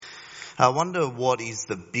I wonder what is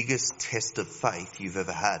the biggest test of faith you've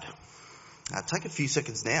ever had. Take a few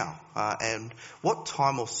seconds now, and what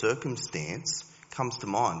time or circumstance comes to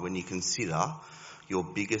mind when you consider your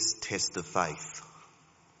biggest test of faith?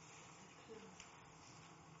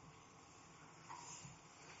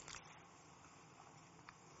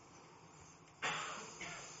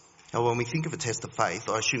 Now, when we think of a test of faith,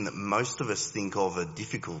 I assume that most of us think of a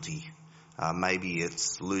difficulty. Maybe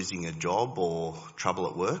it's losing a job or trouble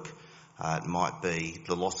at work. It might be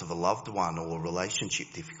the loss of a loved one or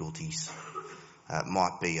relationship difficulties. It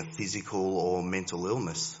might be a physical or mental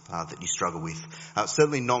illness that you struggle with.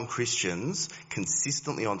 Certainly non-Christians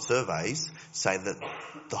consistently on surveys say that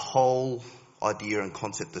the whole idea and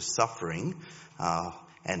concept of suffering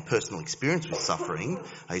and personal experience with suffering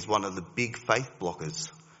is one of the big faith blockers.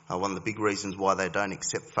 One of the big reasons why they don't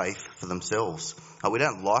accept faith for themselves. We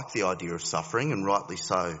don't like the idea of suffering, and rightly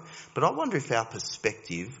so. But I wonder if our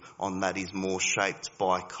perspective on that is more shaped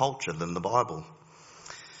by culture than the Bible.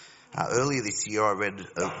 Earlier this year I read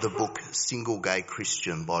the book Single Gay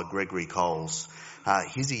Christian by Gregory Coles.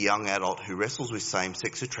 He's a young adult who wrestles with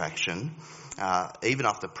same-sex attraction, even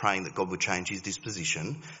after praying that God would change his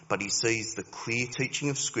disposition, but he sees the clear teaching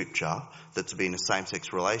of Scripture that to be in a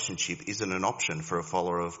same-sex relationship isn't an option for a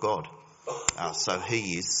follower of God. So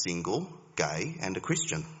he is single, gay and a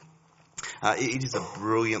Christian. It is a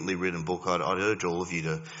brilliantly written book. I'd urge all of you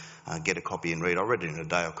to get a copy and read. I read it in a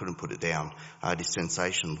day. I couldn't put it down. It is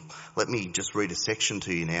sensational. Let me just read a section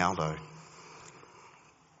to you now, though.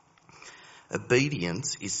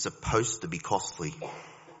 Obedience is supposed to be costly.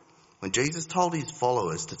 When Jesus told his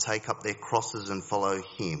followers to take up their crosses and follow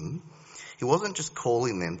him, he wasn't just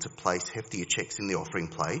calling them to place heftier checks in the offering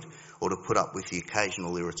plate or to put up with the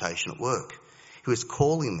occasional irritation at work. He was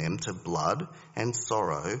calling them to blood and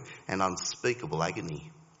sorrow and unspeakable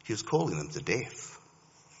agony. He was calling them to death.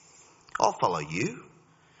 I'll follow you,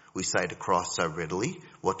 we say to Christ so readily,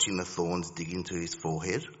 watching the thorns dig into his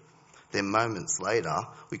forehead. Then moments later,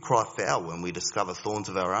 we cry foul when we discover thorns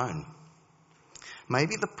of our own.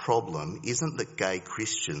 Maybe the problem isn't that gay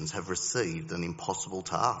Christians have received an impossible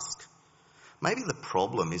task. Maybe the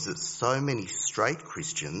problem is that so many straight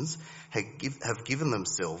Christians have given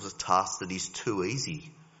themselves a task that is too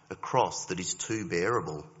easy, a cross that is too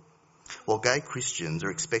bearable. While gay Christians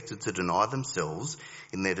are expected to deny themselves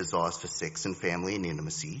in their desires for sex and family and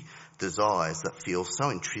intimacy, desires that feel so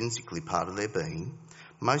intrinsically part of their being,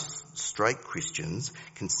 most straight Christians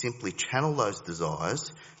can simply channel those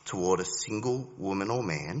desires toward a single woman or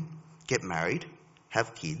man, get married,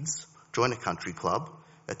 have kids, join a country club,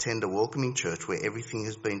 attend a welcoming church where everything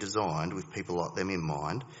has been designed with people like them in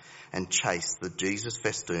mind, and chase the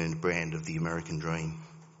Jesus-festooned brand of the American dream.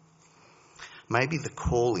 Maybe the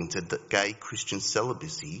calling to gay Christian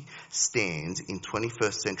celibacy stands in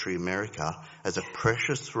 21st century America as a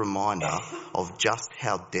precious reminder of just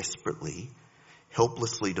how desperately,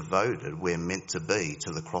 helplessly devoted we're meant to be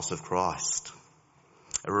to the cross of Christ.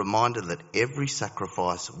 A reminder that every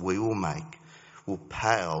sacrifice we will make will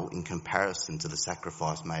pale in comparison to the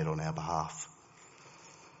sacrifice made on our behalf.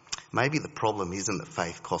 Maybe the problem isn't that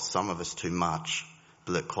faith costs some of us too much,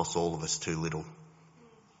 but that it costs all of us too little.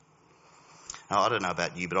 Now, I don't know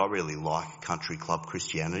about you, but I really like country club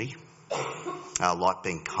Christianity. I like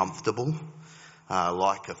being comfortable. I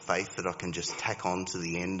like a faith that I can just tack on to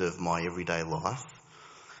the end of my everyday life.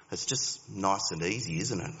 It's just nice and easy,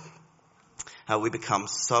 isn't it? We become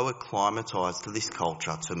so acclimatised to this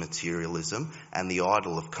culture, to materialism and the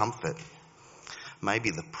idol of comfort.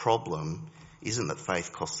 Maybe the problem isn't that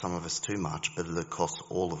faith costs some of us too much, but that it costs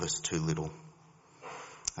all of us too little.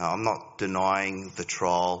 I'm not denying the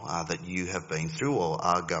trial that you have been through or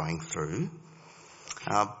are going through.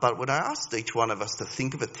 But when I asked each one of us to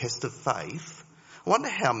think of a test of faith, I wonder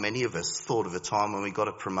how many of us thought of a time when we got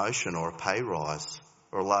a promotion or a pay rise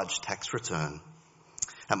or a large tax return.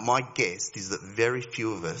 And my guess is that very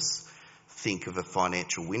few of us think of a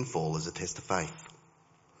financial windfall as a test of faith.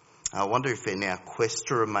 I wonder if in our quest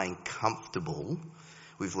to remain comfortable,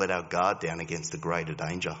 we've let our guard down against a greater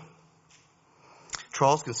danger.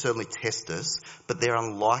 Trials can certainly test us, but they're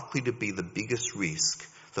unlikely to be the biggest risk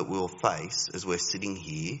that we'll face as we're sitting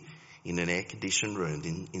here in an air-conditioned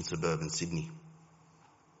room in suburban Sydney.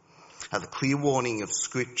 The clear warning of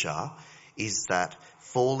Scripture is that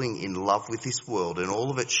falling in love with this world and all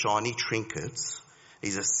of its shiny trinkets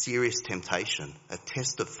is a serious temptation, a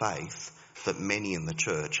test of faith that many in the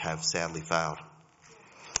church have sadly failed.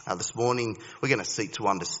 This morning, we're going to seek to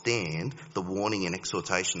understand the warning and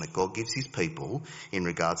exhortation that God gives his people in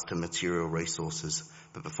regards to material resources.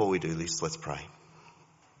 But before we do this, let's pray.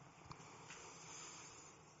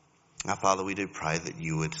 Our Father, we do pray that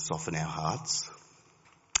you would soften our hearts.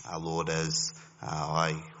 Lord, as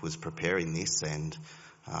I was preparing this and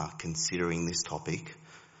considering this topic,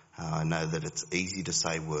 I know that it's easy to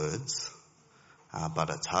say words, but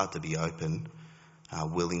it's hard to be open,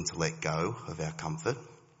 willing to let go of our comfort,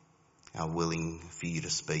 willing for you to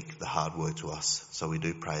speak the hard word to us. So we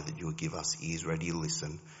do pray that you would give us ears ready to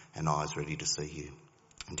listen and eyes ready to see you.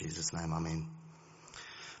 In Jesus' name, amen.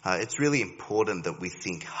 It's really important that we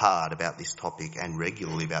think hard about this topic and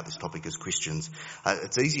regularly about this topic as Christians.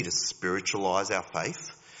 It's easy to spiritualise our faith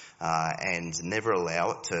and never allow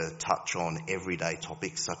it to touch on everyday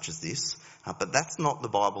topics such as this, but that's not the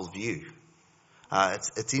Bible's view.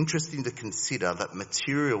 It's interesting to consider that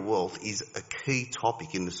material wealth is a key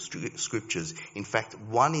topic in the scriptures. In fact,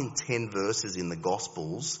 1 in 10 verses in the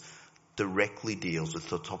Gospels directly deals with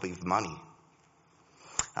the topic of money.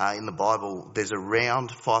 In the Bible, there's around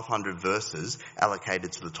 500 verses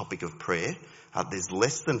allocated to the topic of prayer. There's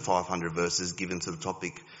less than 500 verses given to the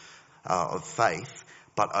topic of faith,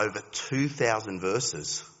 but over 2,000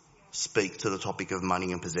 verses speak to the topic of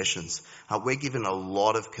money and possessions. We're given a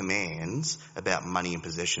lot of commands about money and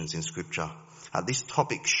possessions in Scripture. This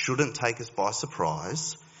topic shouldn't take us by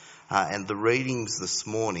surprise, and the readings this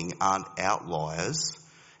morning aren't outliers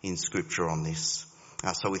in Scripture on this.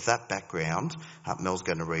 So with that background, Mel's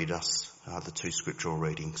going to read us the 2 scriptural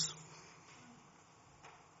readings.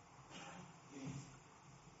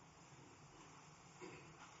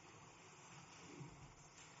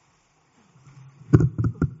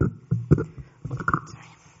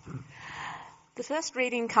 The first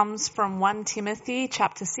reading comes from 1 Timothy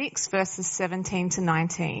chapter 6, verses 17 to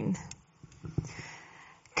 19.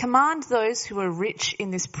 Command those who are rich in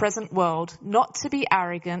this present world not to be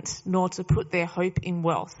arrogant, nor to put their hope in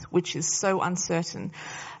wealth, which is so uncertain,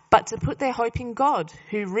 but to put their hope in God,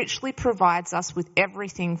 who richly provides us with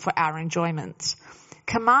everything for our enjoyment.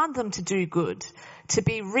 Command them to do good, to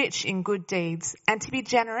be rich in good deeds, and to be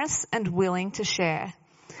generous and willing to share.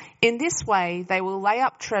 In this way, they will lay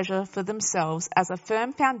up treasure for themselves as a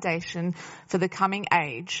firm foundation for the coming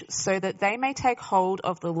age, so that they may take hold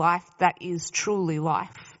of the life that is truly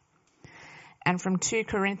life. And from 2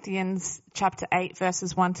 Corinthians chapter 8,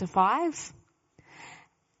 verses 1 to 5.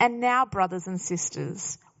 And now, brothers and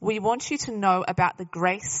sisters, we want you to know about the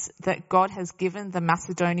grace that God has given the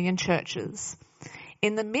Macedonian churches.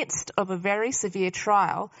 In the midst of a very severe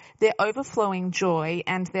trial, their overflowing joy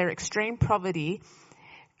and their extreme poverty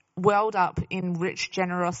welled up in rich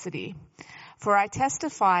generosity. For I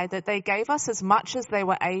testify that they gave us as much as they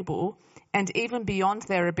were able, and even beyond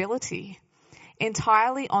their ability,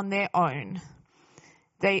 entirely on their own.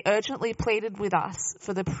 They urgently pleaded with us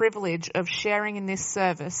for the privilege of sharing in this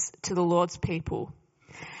service to the Lord's people,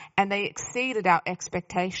 and they exceeded our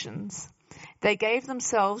expectations. They gave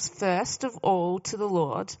themselves first of all to the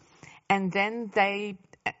Lord, and then by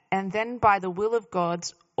the will of God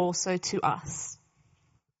also to us.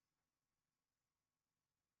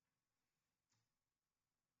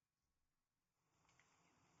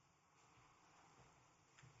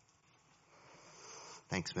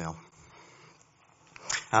 Thanks, Mel.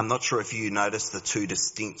 I'm not sure if you noticed the 2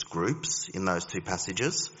 distinct groups in those 2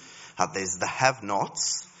 passages. There's the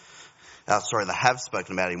have-nots. The have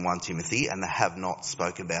spoken about in 1 Timothy and the have-not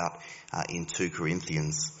spoken about in 2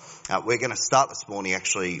 Corinthians. We're going to start this morning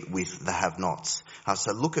actually with the have-nots.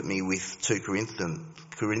 So look at me with 2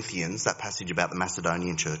 Corinthians, that passage about the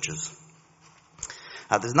Macedonian churches.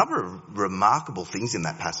 There's a number of remarkable things in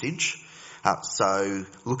that passage. So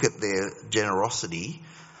look at their generosity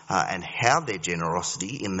and how their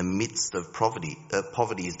generosity in the midst of poverty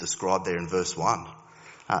is described there in verse 1.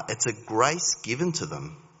 It's a grace given to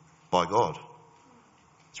them by God.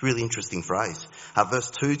 It's a really interesting phrase. Verse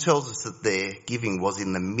 2 tells us that their giving was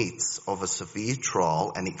in the midst of a severe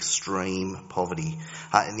trial and extreme poverty.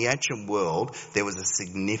 In the ancient world, there was a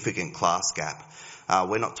significant class gap.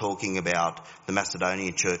 We're not talking about the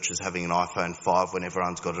Macedonian churches having an iPhone 5 when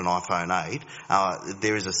everyone's got an iPhone 8.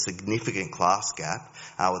 There is a significant class gap.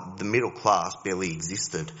 The middle class barely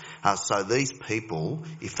existed. So these people,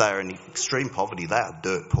 if they are in extreme poverty, they are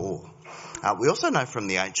dirt poor. We also know from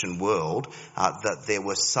the ancient world that there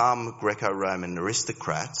were some Greco-Roman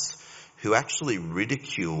aristocrats who actually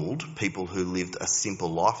ridiculed people who lived a simple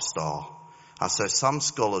lifestyle. So some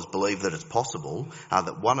scholars believe that it's possible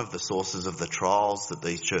that one of the sources of the trials that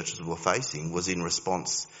these churches were facing was in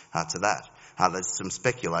response to that. There's some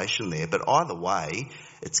speculation there, but either way,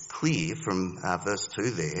 it's clear from verse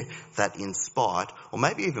 2 there that in spite, or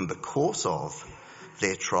maybe even because of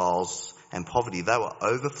their trials and poverty, they were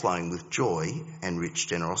overflowing with joy and rich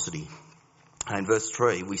generosity. And in verse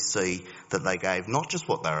 3, we see that they gave not just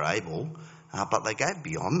what they were able, but they gave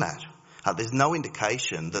beyond that. There's no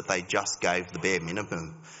indication that they just gave the bare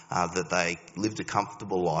minimum, that they lived a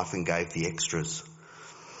comfortable life and gave the extras.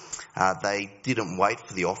 They didn't wait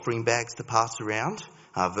for the offering bags to pass around.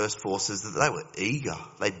 Verse 4 says that they were eager.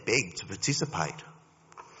 They begged to participate.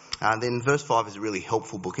 And then verse 5 is a really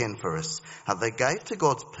helpful bookend for us. They gave to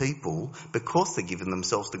God's people because they're giving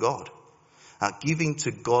themselves to God. Giving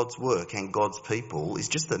to God's work and God's people is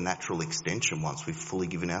just a natural extension once we've fully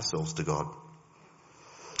given ourselves to God.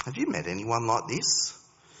 Have you met anyone like this?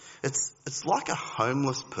 It's like a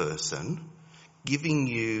homeless person giving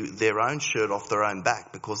you their own shirt off their own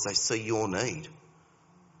back because they see your need.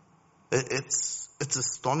 It's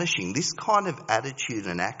astonishing. This kind of attitude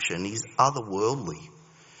and action is otherworldly.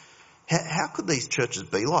 How could these churches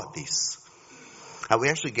be like this? We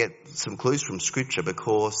actually get some clues from Scripture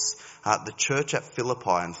because the church at Philippi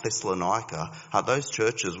and Thessalonica, those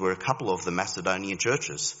churches were a couple of the Macedonian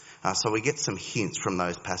churches. So we get some hints from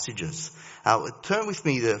those passages. Turn with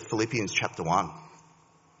me to Philippians chapter 1.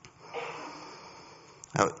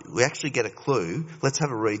 We actually get a clue. Let's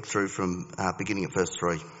have a read through from beginning at verse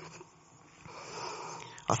 3.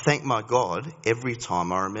 I thank my God every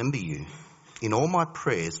time I remember you. In all my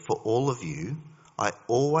prayers for all of you, I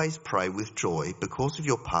always pray with joy because of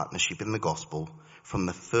your partnership in the gospel from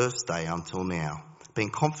the first day until now,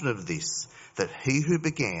 being confident of this, that he who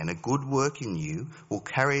began a good work in you will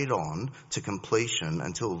carry it on to completion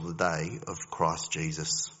until the day of Christ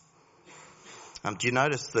Jesus. Do you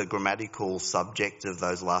notice the grammatical subject of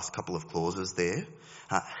those last couple of clauses there?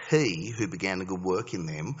 He who began a good work in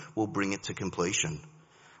them will bring it to completion.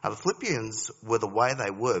 The Philippians were the way they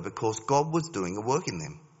were because God was doing a work in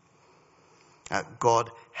them. God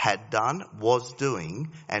had done, was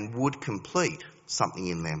doing, and would complete something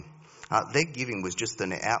in them. Their giving was just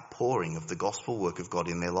an outpouring of the gospel work of God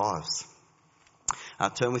in their lives.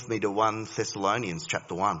 Turn with me to 1 Thessalonians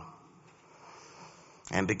chapter 1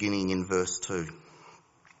 and beginning in verse 2.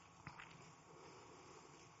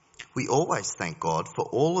 We always thank God for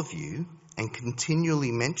all of you and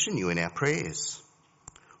continually mention you in our prayers.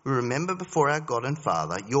 We remember before our God and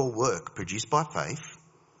Father your work produced by faith,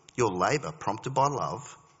 your labour prompted by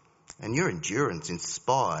love, and your endurance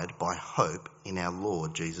inspired by hope in our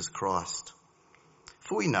Lord Jesus Christ.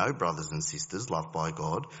 For we know, brothers and sisters, loved by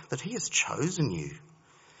God, that he has chosen you,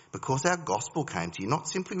 because our gospel came to you not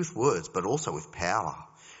simply with words, but also with power,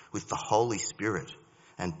 with the Holy Spirit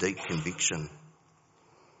and deep conviction.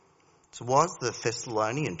 So why is the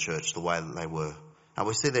Thessalonian church the way that they were?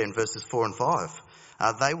 We see there in verses 4 and 5.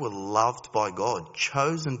 They were loved by God,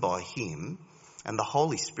 chosen by him, and the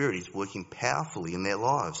Holy Spirit is working powerfully in their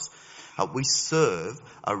lives. We serve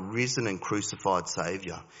a risen and crucified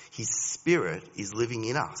Saviour. His Spirit is living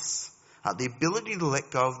in us. The ability to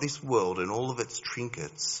let go of this world and all of its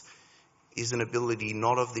trinkets is an ability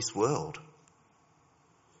not of this world.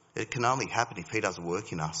 It can only happen if he does a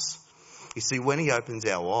work in us. You see, when he opens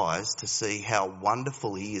our eyes to see how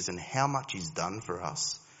wonderful he is and how much he's done for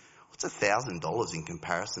us, what's $1,000 in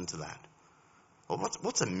comparison to that? Or what's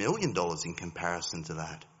 $1 million in comparison to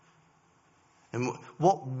that? And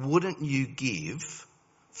what wouldn't you give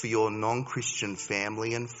for your non-Christian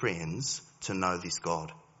family and friends to know this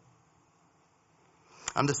God?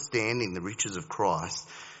 Understanding the riches of Christ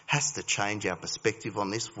has to change our perspective on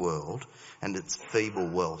this world and its feeble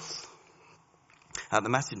wealth. The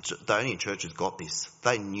Macedonian churches got this.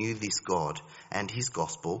 They knew this God and his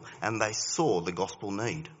gospel, and they saw the gospel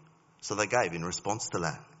need. So they gave in response to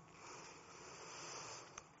that.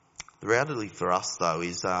 The reality for us, though,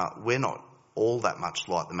 is we're not all that much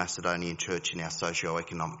like the Macedonian church in our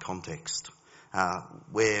socio-economic context.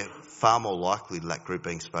 We're far more likely to that group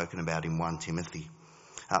being spoken about in 1 Timothy.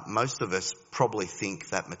 Most of us probably think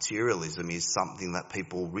that materialism is something that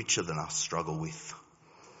people richer than us struggle with.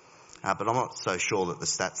 But I'm not so sure that the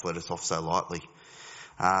stats let us off so lightly.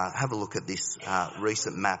 Have a look at this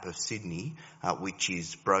recent map of Sydney, which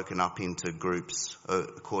is broken up into groups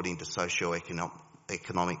according to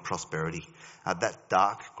socio-economic prosperity. That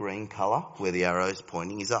dark green colour where the arrow is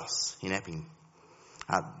pointing is us in Epping.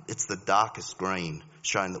 It's the darkest green,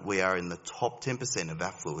 showing that we are in the top 10% of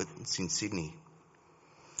affluence in Sydney.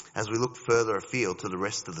 As we look further afield to the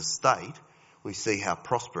rest of the state, we see how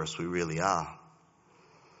prosperous we really are.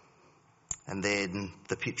 And then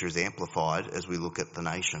the picture is amplified as we look at the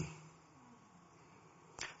nation.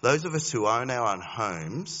 Those of us who own our own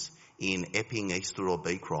homes in Epping, Easter or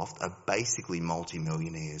Beecroft are basically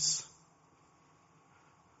multi-millionaires.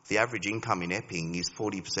 The average income in Epping is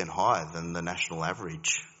 40% higher than the national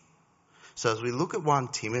average. So as we look at 1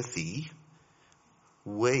 Timothy,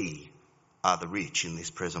 we are the rich in this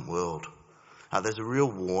present world. There's a real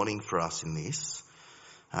warning for us in this.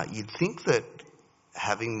 You'd think that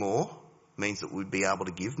having more means that we'd be able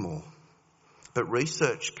to give more. But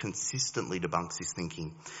research consistently debunks this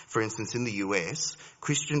thinking. For instance, in the US,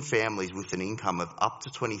 Christian families with an income of up to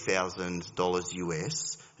 $20,000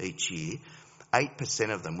 US each year,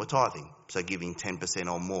 8% of them were tithing, so giving 10%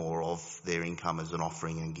 or more of their income as an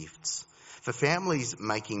offering and gifts. For families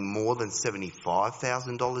making more than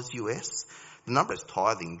 $75,000 US, the number of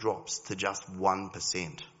tithing drops to just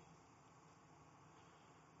 1%.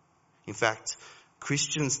 In fact,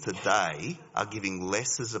 Christians today are giving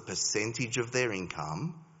less as a percentage of their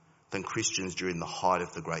income than Christians during the height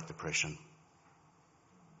of the Great Depression.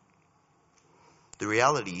 The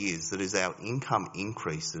reality is that as our income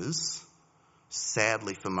increases,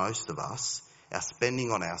 sadly for most of us, our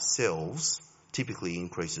spending on ourselves typically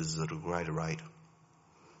increases at a greater rate.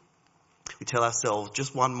 We tell ourselves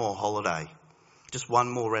just one more holiday, just one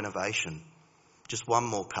more renovation, just one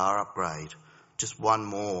more car upgrade, just one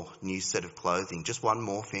more new set of clothing, just one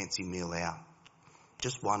more fancy meal out,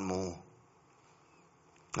 just one more.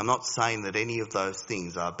 I'm not saying that any of those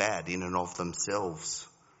things are bad in and of themselves,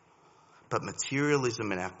 but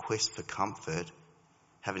materialism and our quest for comfort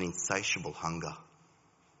have an insatiable hunger.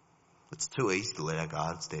 It's too easy to let our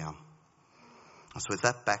guards down. So with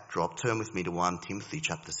that backdrop, turn with me to 1 Timothy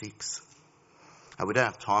chapter 6. We don't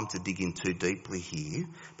have time to dig in too deeply here,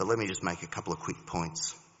 but let me just make a couple of quick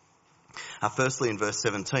points. Firstly, in verse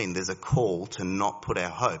 17, there's a call to not put our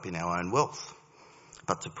hope in our own wealth,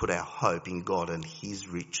 but to put our hope in God and his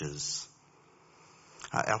riches.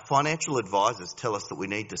 Our financial advisors tell us that we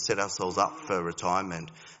need to set ourselves up for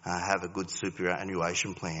retirement, have a good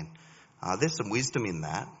superannuation plan. There's some wisdom in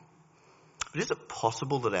that. But is it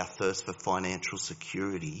possible that our thirst for financial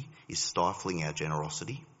security is stifling our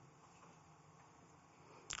generosity?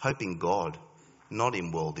 Hope in God, not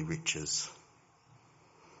in worldly riches.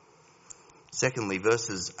 Secondly,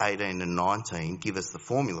 verses 18 and 19 give us the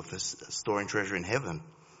formula for storing treasure in heaven.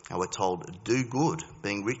 And we're told, do good,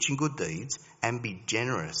 being rich in good deeds, and be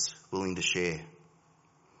generous, willing to share.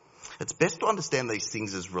 It's best to understand these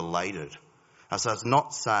things as related. So it's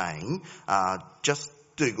not saying just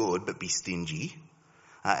do good but be stingy.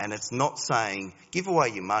 And it's not saying give away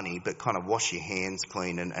your money but kind of wash your hands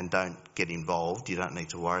clean and don't get involved. You don't need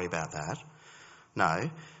to worry about that.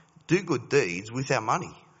 No, do good deeds with our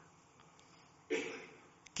money.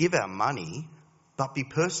 Give our money, but be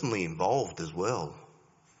personally involved as well.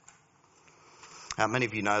 Many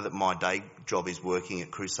of you know that my day job is working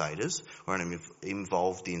at Crusaders, where I'm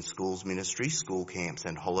involved in schools ministry, school camps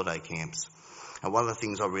and holiday camps. And one of the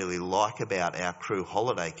things I really like about our Cru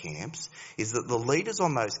holiday camps is that the leaders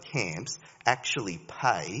on those camps actually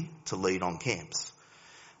pay to lead on camps.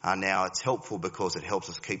 Now, it's helpful because it helps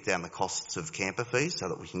us keep down the costs of camper fees so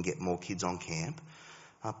that we can get more kids on camp.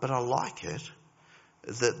 But I like it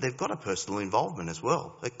that they've got a personal involvement as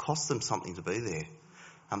well. It costs them something to be there.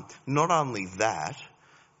 Not only that,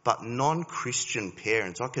 but non-Christian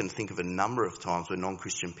parents, I can think of a number of times where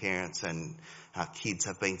non-Christian parents and kids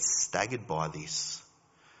have been staggered by this.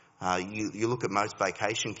 You look at most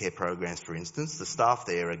vacation care programs, for instance, the staff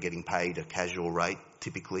there are getting paid a casual rate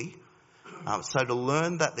typically. So to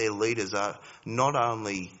learn that their leaders are not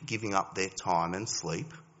only giving up their time and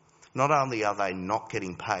sleep, not only are they not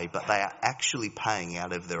getting paid, but they are actually paying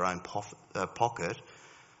out of their own pocket,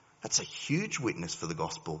 that's a huge witness for the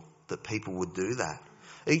gospel, that people would do that.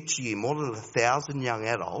 Each year, more than 1,000 young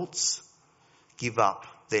adults give up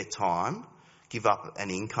their time, give up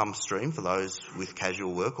an income stream for those with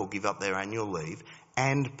casual work, or give up their annual leave,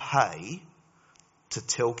 and pay to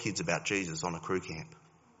tell kids about Jesus on a Cru camp.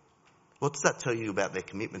 What does that tell you about their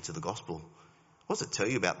commitment to the gospel? What does it tell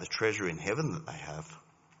you about the treasure in heaven that they have?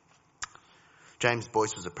 James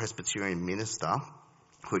Boyce was a Presbyterian minister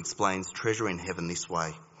who explains treasure in heaven this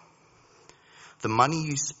way. The money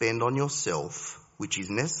you spend on yourself, which is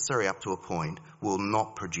necessary up to a point, will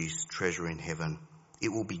not produce treasure in heaven. It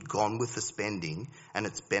will be gone with the spending, and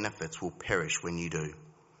its benefits will perish when you do.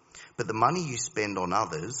 But the money you spend on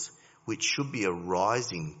others, which should be a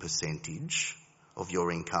rising percentage of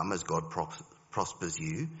your income as God prospers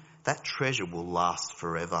you, that treasure will last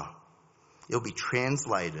forever. It will be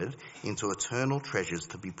translated into eternal treasures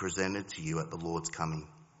to be presented to you at the Lord's coming.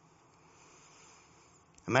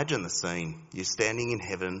 Imagine the scene. You're standing in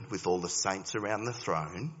heaven with all the saints around the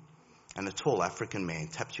throne, and a tall African man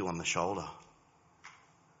taps you on the shoulder.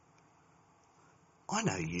 I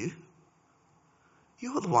know you.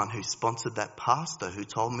 You were the one who sponsored that pastor who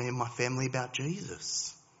told me and my family about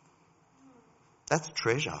Jesus. That's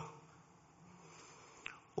treasure.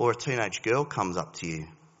 Or a teenage girl comes up to you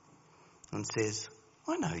and says,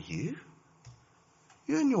 I know you.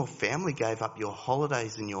 You and your family gave up your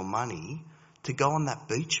holidays and your money to go on that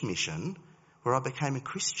beach mission where I became a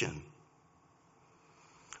Christian.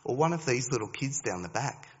 Or one of these little kids down the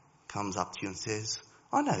back comes up to you and says,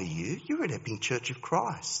 I know you. You're at Epping Church of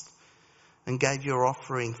Christ, and gave your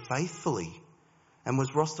offering faithfully and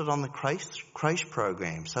was rostered on the creche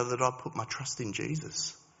program so that I put my trust in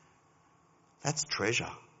Jesus. That's treasure.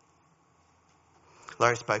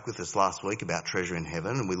 Larry spoke with us last week about treasure in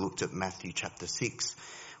heaven, and we looked at Matthew chapter 6,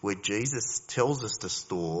 where Jesus tells us to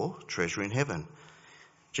store treasure in heaven.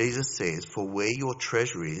 Jesus says, for where your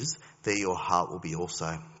treasure is, there your heart will be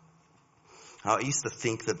also. I used to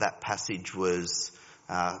think that passage was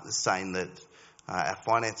saying that our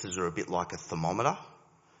finances are a bit like a thermometer,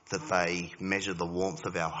 that they measure the warmth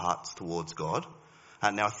of our hearts towards God.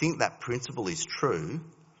 Now, I think that principle is true,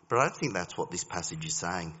 but I don't think that's what this passage is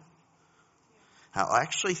saying. I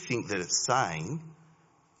actually think that it's saying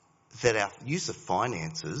that our use of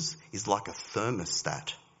finances is like a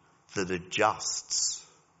thermostat that adjusts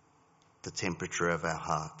the temperature of our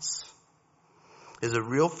hearts. There's a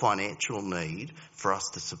real financial need for us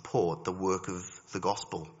to support the work of the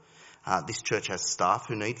gospel. This church has staff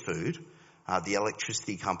who need food. The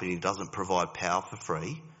electricity company doesn't provide power for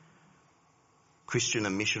free. Christian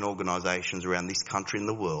and mission organisations around this country and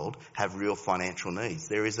the world have real financial needs.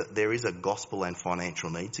 There is a gospel and financial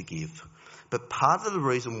need to give. But part of the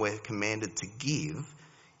reason we're commanded to give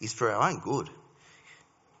is for our own good.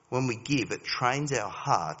 When we give, it trains our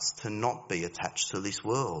hearts to not be attached to this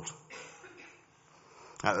world.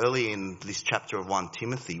 Now, early in this chapter of 1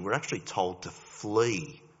 Timothy, we're actually told to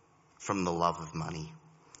flee from the love of money.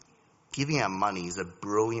 Giving our money is a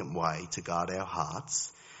brilliant way to guard our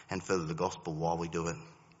hearts and further the gospel while we do it.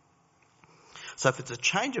 So if it's a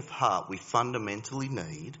change of heart we fundamentally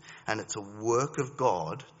need, and it's a work of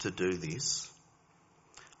God to do this,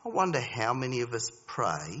 I wonder how many of us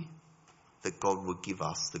pray that God would give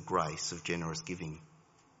us the grace of generous giving.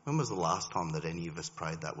 When was the last time that any of us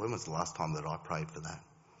prayed that? When was the last time that I prayed for that?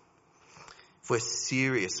 If we're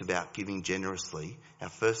serious about giving generously, our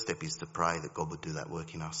first step is to pray that God would do that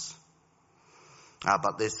work in us.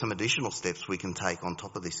 But there's some additional steps we can take on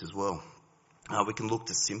top of this as well. We can look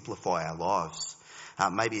to simplify our lives.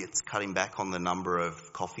 Maybe it's cutting back on the number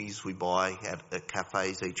of coffees we buy at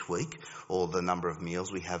cafes each week, or the number of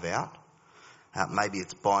meals we have out. Maybe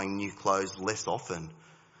it's buying new clothes less often,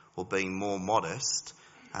 or being more modest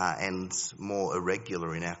and more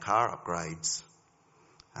irregular in our car upgrades.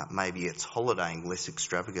 Maybe it's holidaying less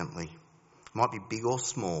extravagantly. It might be big or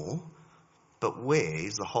small, but where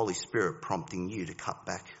is the Holy Spirit prompting you to cut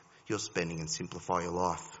back your spending and simplify your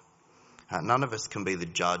life? None of us can be the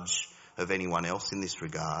judge of anyone else in this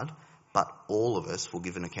regard, but all of us will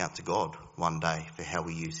give an account to God one day for how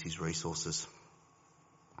we use his resources.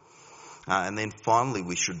 And then finally,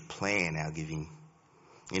 we should plan our giving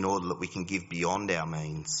in order that we can give beyond our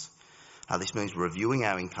means. This means reviewing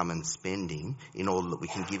our income and spending in order that we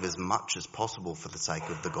can give as much as possible for the sake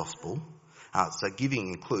of the gospel. So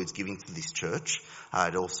giving includes giving to this church.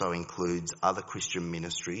 It also includes other Christian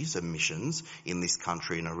ministries and missions in this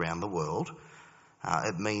country and around the world.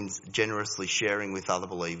 It means generously sharing with other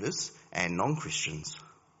believers and non-Christians.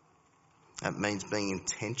 It means being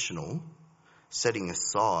intentional, setting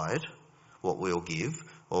aside what we'll give,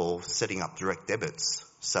 or setting up direct debits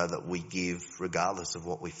so that we give regardless of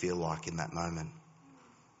what we feel like in that moment.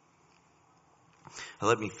 Now,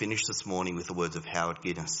 let me finish this morning with the words of Howard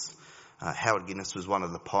Guinness. Howard Guinness was one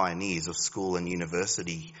of the pioneers of school and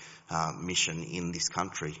university mission in this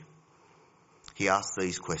country. He asked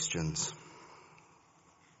these questions.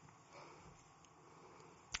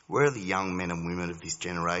 Where are the young men and women of this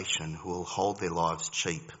generation who will hold their lives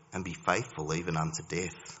cheap and be faithful even unto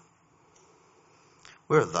death?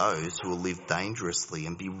 Where are those who will live dangerously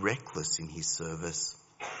and be reckless in his service?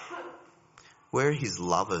 Where are his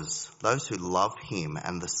lovers, those who love him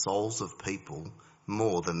and the souls of people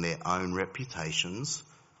more than their own reputations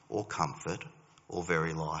or comfort or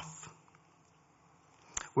very life?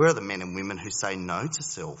 Where are the men and women who say no to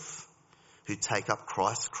self, who take up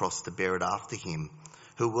Christ's cross to bear it after him,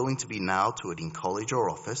 who are willing to be nailed to it in college or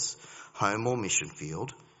office, home or mission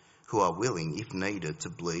field, who are willing, if needed, to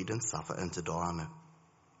bleed and suffer and to die on it?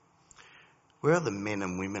 Where are the men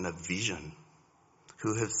and women of vision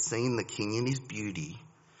who have seen the King in his beauty,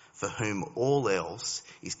 for whom all else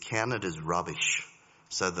is counted as rubbish,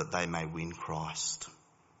 so that they may win Christ?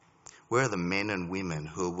 Where are the men and women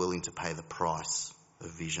who are willing to pay the price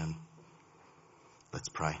of vision? Let's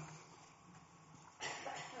pray.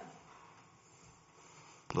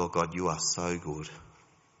 Lord God, you are so good.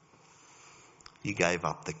 You gave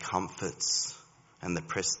up the comforts and the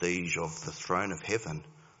prestige of the throne of heaven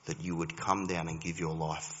that you would come down and give your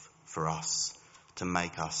life for us, to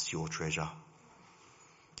make us your treasure.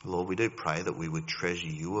 Lord, we do pray that we would treasure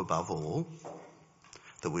you above all,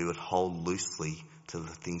 that we would hold loosely to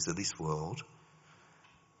the things of this world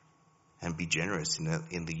and be generous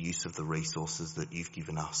in the use of the resources that you've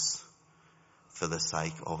given us for the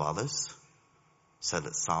sake of others, so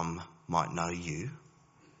that some might know you,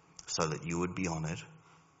 so that you would be honoured,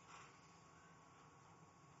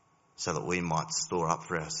 so that we might store up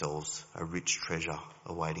for ourselves a rich treasure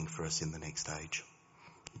awaiting for us in the next age.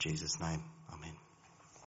 In Jesus' name, amen.